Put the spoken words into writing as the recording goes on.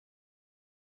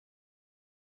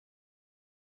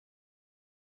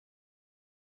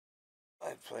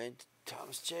played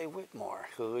Thomas J. Whitmore,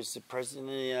 who was the President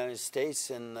of the United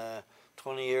States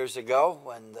 20 years ago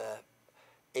when the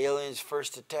aliens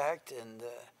first attacked, and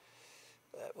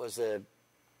that was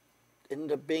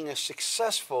ended up being a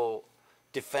successful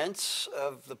defense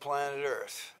of the planet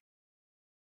Earth.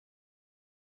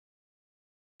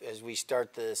 As we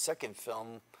start the second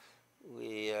film,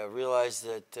 we realize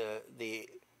that the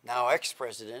now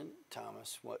ex-president,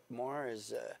 Thomas Whitmore,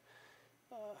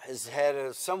 has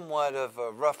had somewhat of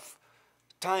a rough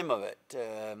time of it,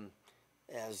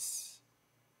 as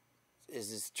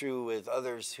is true with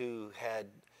others who had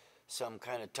some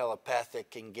kind of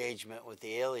telepathic engagement with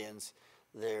the aliens.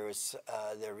 There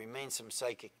remains some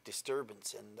psychic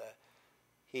disturbance,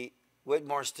 and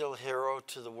Whitmore's still a hero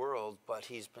to the world, but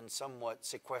he's been somewhat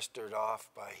sequestered off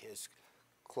by his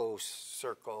close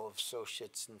circle of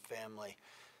associates and family,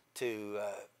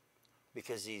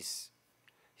 because he's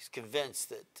convinced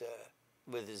that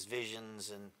with his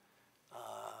visions and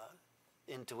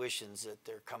intuitions that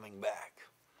they're coming back,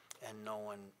 and no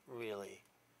one really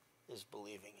is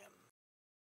believing him.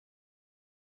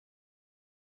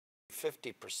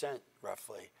 50%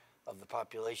 roughly of the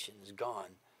population is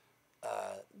gone.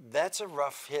 That's a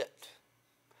rough hit.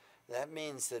 That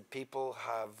means that people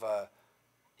have,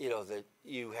 that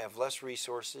you have less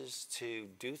resources to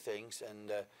do things,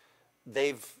 and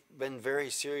they've been very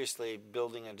seriously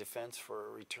building a defense for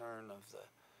a return of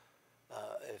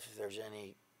if there's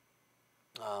any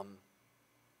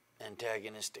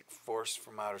antagonistic force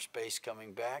from outer space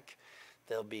coming back,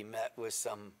 they'll be met with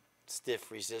some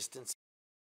stiff resistance.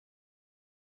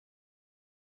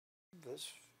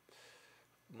 This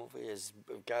movie has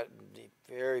got a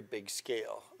very big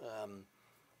scale.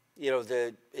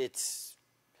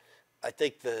 I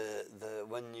think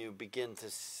when you begin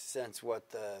to sense what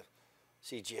the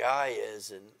CGI is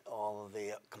and all of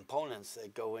the components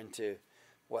that go into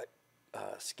what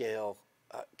scale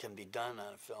can be done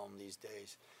on a film these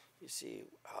days, you see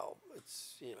how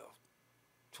it's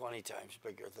 20 times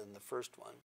bigger than the first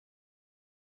one.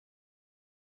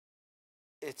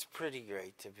 It's pretty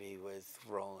great to be with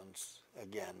Roland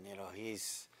again.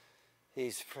 He's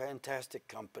fantastic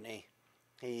company.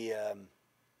 He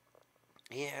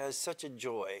has such a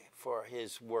joy for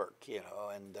his work,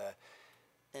 and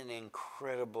an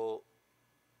incredible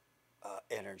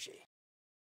energy.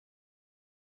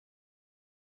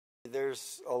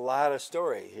 There's a lot of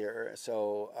story here,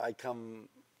 so I come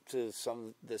to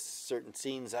this certain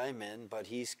scenes I'm in, but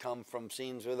he's come from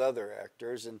scenes with other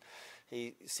actors, and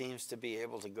he seems to be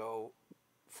able to go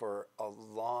for a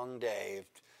long day,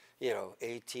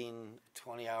 18,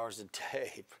 20 hours a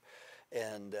day,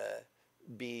 and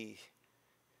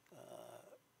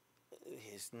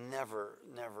he's never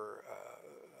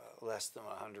less than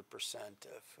 100%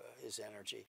 of his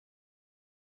energy.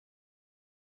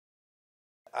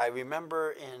 I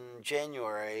remember in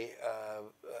January,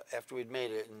 after we'd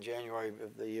made it, in January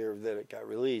of the year that it got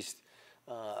released,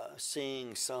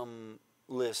 seeing some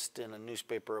list in a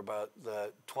newspaper about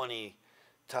the 20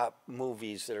 top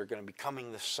movies that are going to be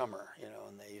coming this summer,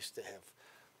 and they used to have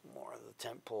more of the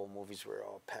tentpole movies were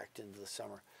all packed into the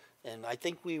summer. And I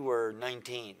think we were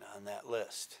 19 on that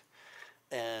list.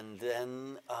 And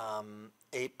then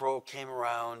April came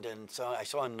around, and so I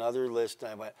saw another list,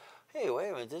 and I went, hey, wait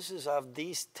a minute, this is of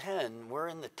these 10, we're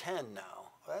in the 10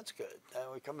 now. That's good,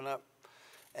 we're coming up.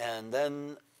 And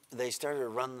then they started to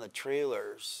run the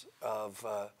trailers of,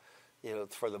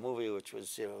 for the movie, which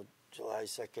was, July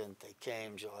 2nd, they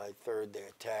came, July 3rd, they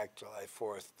attacked, July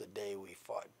 4th, the day we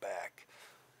fought back,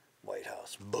 White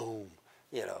House, boom,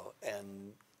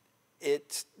 and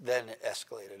then it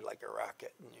escalated like a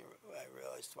rocket, and I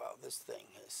realized, wow, this thing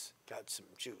has got some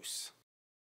juice.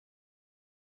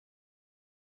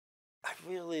 I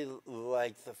really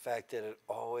like the fact that it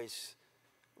always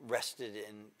rested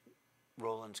in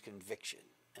Roland's conviction,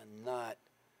 and not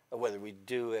whether we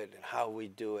do it and how we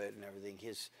do it and everything.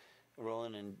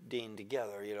 Roland and Dean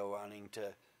together, wanting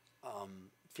to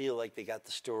feel like they got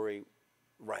the story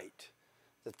right,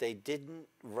 that they didn't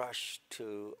rush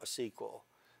to a sequel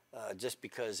just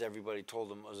because everybody told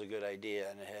them it was a good idea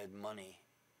and it had money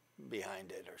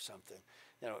behind it or something.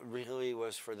 It really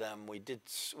was for them. We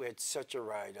had such a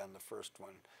ride on the first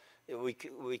one. We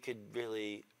could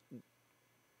really,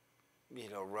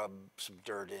 rub some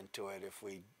dirt into it if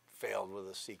we failed with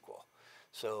a sequel.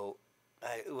 So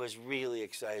it was really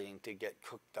exciting to get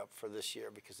cooked up for this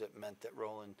year, because it meant that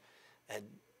Roland had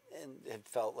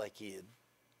felt like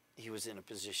he was in a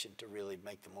position to really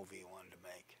make the movie he wanted to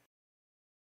make.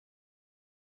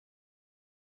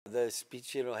 The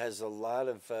speech, has a lot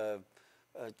of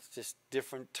it's just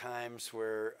different times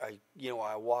where I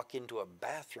walk into a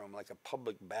bathroom, like a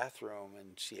public bathroom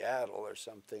in Seattle or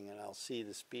something, and I'll see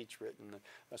the speech written,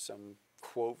 some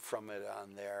quote from it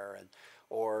on there,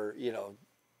 or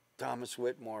Thomas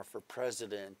Whitmore for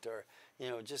president, or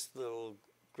just little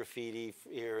graffiti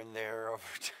here and there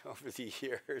over the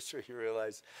years, where you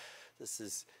realize this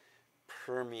is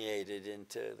permeated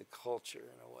into the culture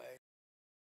in a way.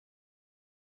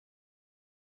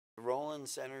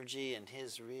 Roland's energy and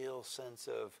his real sense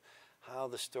of how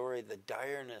the story, the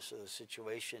direness of the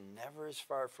situation, never is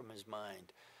far from his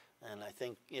mind. And I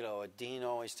think, Dean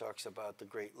always talks about the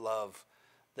great love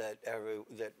that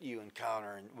you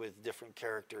encounter with different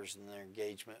characters and their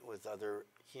engagement with other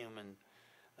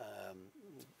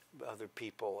other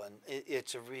people. And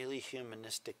it's a really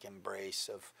humanistic embrace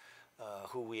of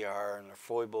who we are and the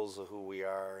foibles of who we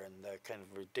are, and the kind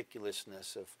of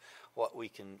ridiculousness of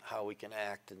how we can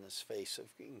act in this face of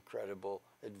incredible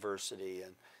adversity,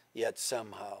 and yet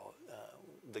somehow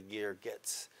the gear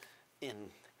gets in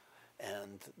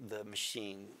and the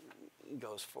machine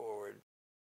goes forward.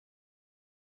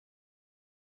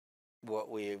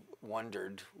 What we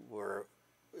wondered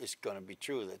is going to be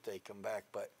true, that they come back,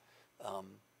 but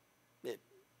it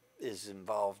is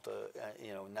involved.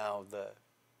 Now the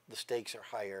stakes are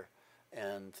higher,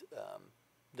 and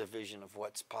the vision of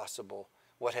what's possible,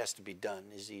 what has to be done,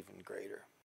 is even greater.